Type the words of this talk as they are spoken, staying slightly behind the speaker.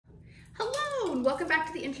welcome back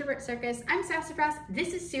to the Introvert Circus. I'm Sassafras,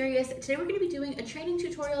 this is Sirius. Today we're going to be doing a training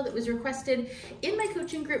tutorial that was requested in my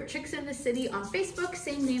coaching group, Tricks in the City on Facebook,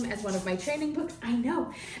 same name as one of my training books, I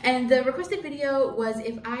know. And the requested video was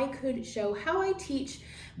if I could show how I teach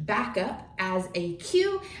backup as a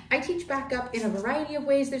cue. I teach backup in a variety of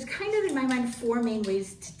ways. There's kind of, in my mind, 4 main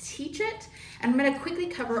ways to teach it. And I'm going to quickly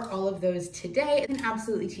cover all of those today. You can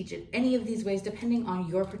absolutely teach it any of these ways depending on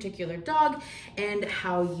your particular dog and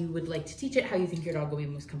how you would like to teach it, how you think your dog will be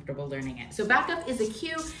most comfortable learning it. So backup is a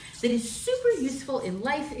cue that is super useful in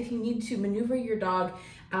life if you need to maneuver your dog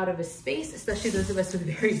out of a space, especially those of us with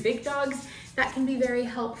very big dogs. That can be very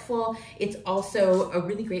helpful. It's also a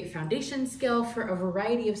really great foundation skill for a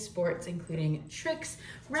variety of sports, including tricks,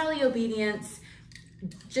 rally obedience,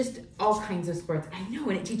 just all kinds of sports. I know,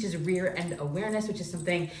 and it teaches rear end awareness, which is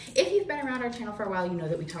something, if you've been around our channel for a while, you know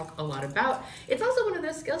that we talk a lot about. It's also one of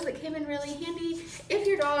those skills that came in really handy if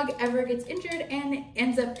your dog ever gets injured and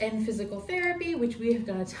ends up in physical therapy, which we have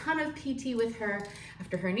done a ton of PT with her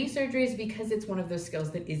after her knee surgeries, because it's one of those skills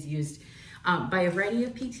that is used by a variety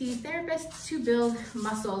of PT therapists to build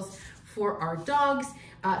muscles for our dogs.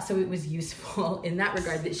 So it was useful in that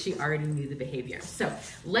regard that she already knew the behavior. So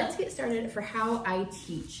let's get started for how I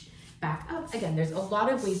teach backup. Again, there's a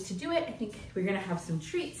lot of ways to do it. I think we're gonna have some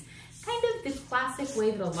treats. Kind of the classic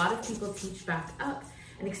way that a lot of people teach backup.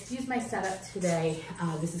 And excuse my setup today.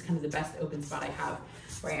 This is kind of the best open spot I have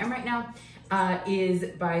where I am right now,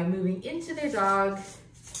 is by moving into their dog,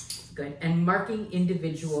 good, and marking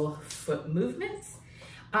individual foot movements.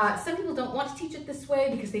 Some people don't want to teach it this way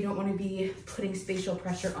because they don't want to be putting spatial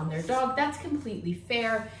pressure on their dog. That's completely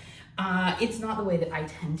fair. It's not the way that I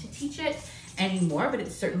tend to teach it anymore, but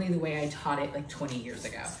it's certainly the way I taught it like 20 years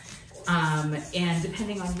ago. And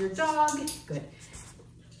depending on your dog, good,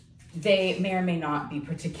 they may or may not be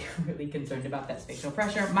particularly concerned about that spatial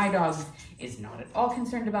pressure. My dog is not at all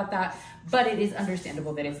concerned about that, but it is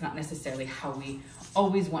understandable that it's not necessarily how we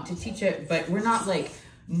always want to teach it, but we're not like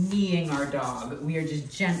kneeing our dog. We are just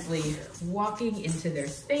gently walking into their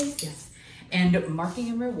space, yes, and marking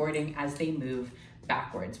and rewarding as they move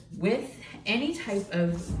backwards. With any type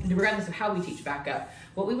of, regardless of how we teach backup,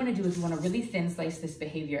 what we want to do is we want to really thin slice this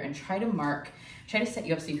behavior and try to set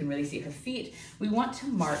you up so you can really see her feet. We want to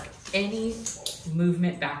mark any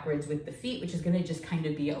movement backwards with the feet, which is going to just kind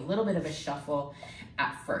of be a little bit of a shuffle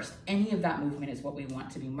at first. Any of that movement is what we want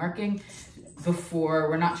to be marking before.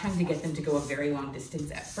 We're not trying to get them to go a very long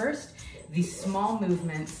distance at first. These small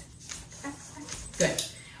movements, good,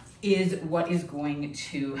 is what is going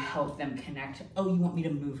to help them connect. Oh, you want me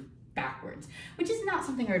to move backwards, which is not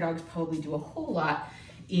something our dogs probably do a whole lot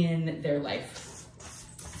in their life.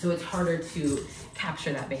 So it's harder to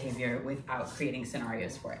capture that behavior without creating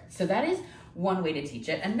scenarios for it. So that is one way to teach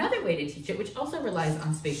it. Another way to teach it, which also relies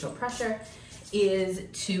on spatial pressure, is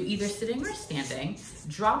to either sitting or standing,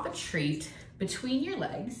 drop a treat between your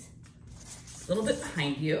legs, a little bit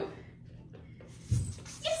behind you.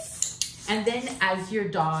 Yes. And then as your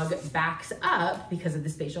dog backs up because of the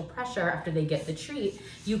spatial pressure after they get the treat,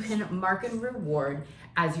 you can mark and reward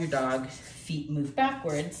as your dog's feet move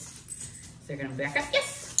backwards. So they're gonna back up,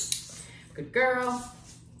 yes. Good girl.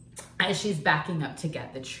 As she's backing up to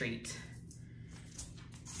get the treat.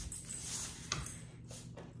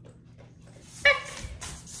 Back.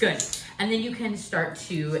 Good. And then you can start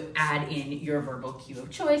to add in your verbal cue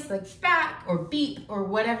of choice, like back or beep or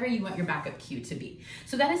whatever you want your backup cue to be.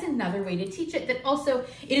 So that is another way to teach it that also,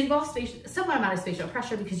 it involves some amount of spatial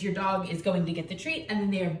pressure because your dog is going to get the treat and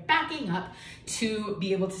then they're backing up to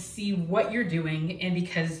be able to see what you're doing, and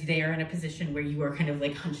because they are in a position where you are kind of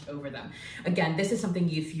like hunched over them. Again, this is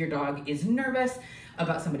something if your dog is nervous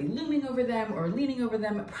about somebody looming over them or leaning over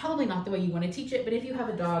them, probably not the way you want to teach it. But if you have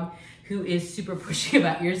a dog who is super pushy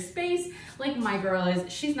about your space, like my girl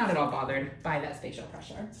is, she's not at all bothered by that spatial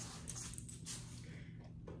pressure.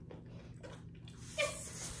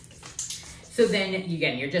 Yes. So then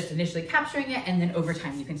again, you're just initially capturing it, and then over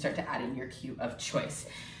time you can start to add in your cue of choice.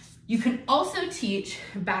 You can also teach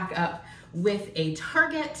backup with a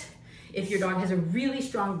target. If your dog has a really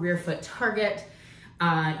strong rear foot target,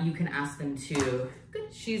 you can ask them to, good,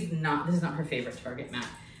 this is not her favorite target, Matt.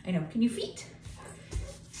 I know, can you feet?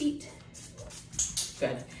 Feet,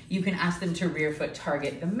 good. You can ask them to rear foot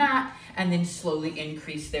target the mat and then slowly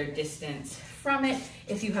increase their distance from it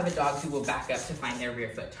if you have a dog who will back up to find their rear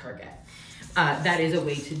foot target. That is a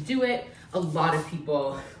way to do it. A lot of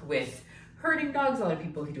people with herding dogs, a lot of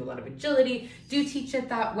people who do a lot of agility do teach it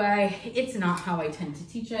that way. It's not how I tend to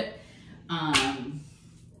teach it.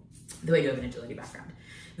 The way you have an agility background.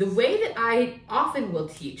 The way that I often will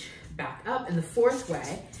teach back up. And the fourth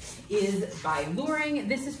way is by luring.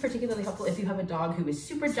 This is particularly helpful if you have a dog who is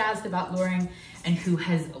super jazzed about luring and who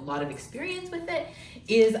has a lot of experience with it,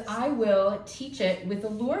 is I will teach it with a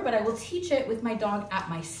lure, but I will teach it with my dog at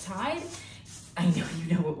my side. I know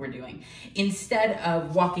you know what we're doing. Instead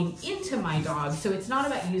of walking into my dog, so it's not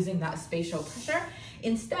about using that spatial pressure.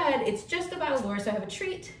 Instead, it's just about a lure. So I have a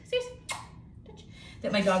treat,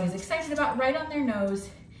 that my dog is excited about right on their nose,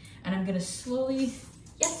 and I'm gonna slowly,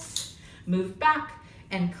 yes, move back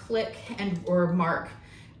and click or mark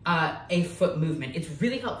a foot movement. It's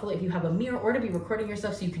really helpful if you have a mirror or to be recording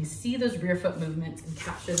yourself so you can see those rear foot movements and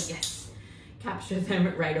capture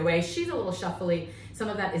them right away. She's a little shuffly. Some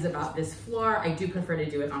of that is about this floor. I do prefer to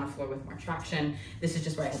do it on a floor with more traction. This is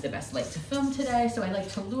just where I had the best light to film today. So I like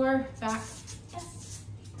to lure back, yes,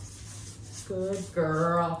 good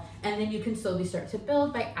girl. And then you can slowly start to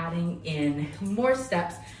build by adding in more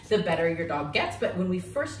steps, the better your dog gets. But when we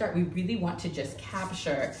first start, we really want to just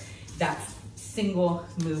capture that single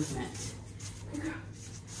movement.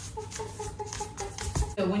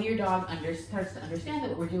 So when your dog starts to understand that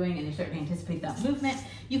what we're doing and you start to anticipate that movement,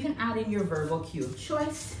 you can add in your verbal cue of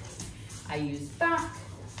choice. I use back.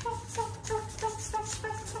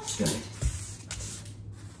 Good.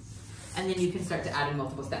 And then you can start to add in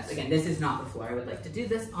multiple steps. Again, this is not the floor I would like to do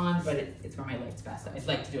this on, but it's where my light's best. I'd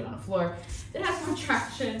like to do it on a floor that has more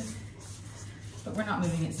traction, but we're not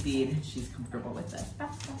moving at speed. She's comfortable with this.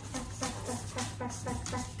 Back, back, back, back, back, back,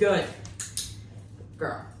 back, back. Good.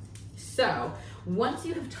 Girl. So once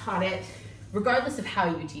you have taught it, regardless of how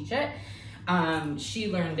you teach it,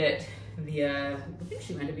 she learned it via, I think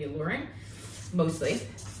she learned it via luring, mostly.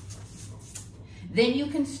 Then you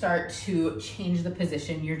can start to change the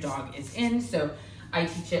position your dog is in. So I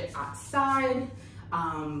teach it outside.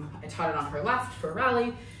 I taught it on her left for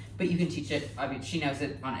rally, but you can teach it, I mean, she knows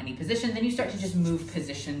it on any position. Then you start to just move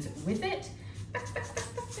positions with it.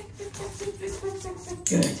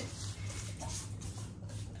 Good.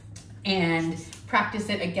 And practice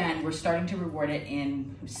it again. We're starting to reward it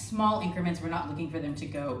in small increments. We're not looking for them to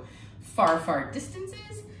go far, far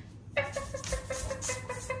distances.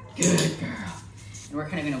 Good girl. And we're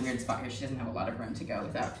kind of in a weird spot here. She doesn't have a lot of room to go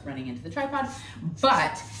without running into the tripod.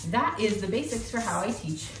 But that is the basics for how I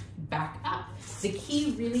teach back up. The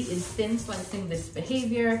key really is thin slicing this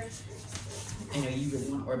behavior. I know you really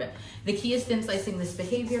want to orbit. The key is thin slicing this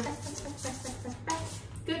behavior.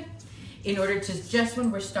 Good. In order to, just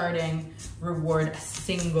when we're starting, reward a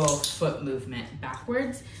single foot movement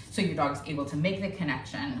backwards. So your dog's able to make the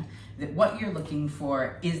connection that what you're looking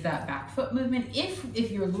for is that back foot movement.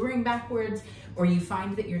 If you're luring backwards, or you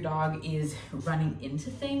find that your dog is running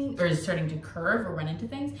into things, or is starting to curve or run into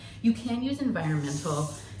things, you can use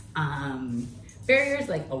environmental barriers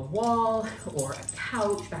like a wall or a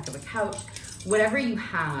couch, back of a couch, whatever you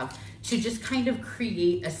have, to just kind of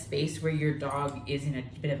create a space where your dog is in a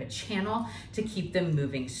bit of a channel to keep them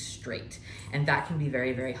moving straight. And that can be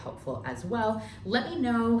very, very helpful as well. Let me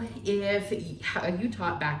know how you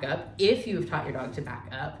taught back up, if you've taught your dog to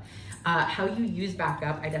back up, how you use back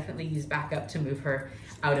up. I definitely use back up to move her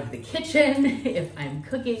out of the kitchen if I'm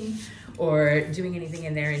cooking or doing anything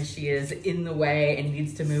in there and she is in the way and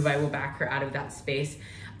needs to move, I will back her out of that space.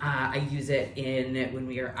 I use it when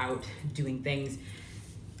we are out doing things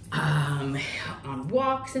on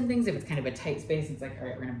walks and things. If it's kind of a tight space, it's like, all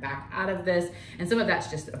right, we're gonna back out of this. And some of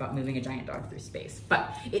that's just about moving a giant dog through space.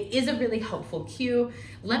 But it is a really helpful cue.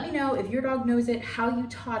 Let me know if your dog knows it, how you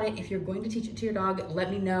taught it. If you're going to teach it to your dog,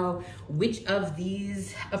 let me know which of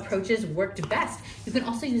these approaches worked best. You can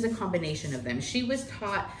also use a combination of them. She was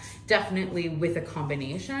taught definitely with a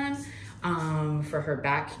combination for her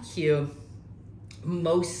back cue,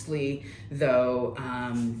 mostly though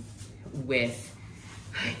with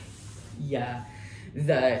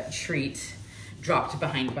the treat dropped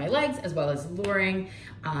behind my legs as well as luring,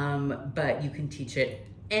 but you can teach it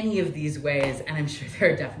any of these ways, and I'm sure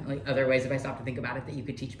there are definitely other ways if I stop to think about it that you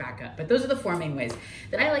could teach back up. But those are the 4 main ways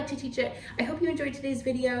that I like to teach it. I hope you enjoyed today's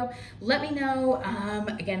video. Let me know,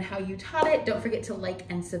 again, how you taught it. Don't forget to like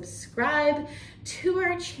and subscribe to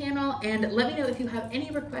our channel, and let me know if you have any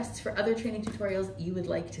requests for other training tutorials you would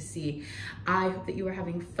like to see. I hope that you are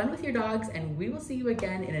having fun with your dogs, and we will see you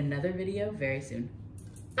again in another video very soon.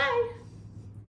 Bye.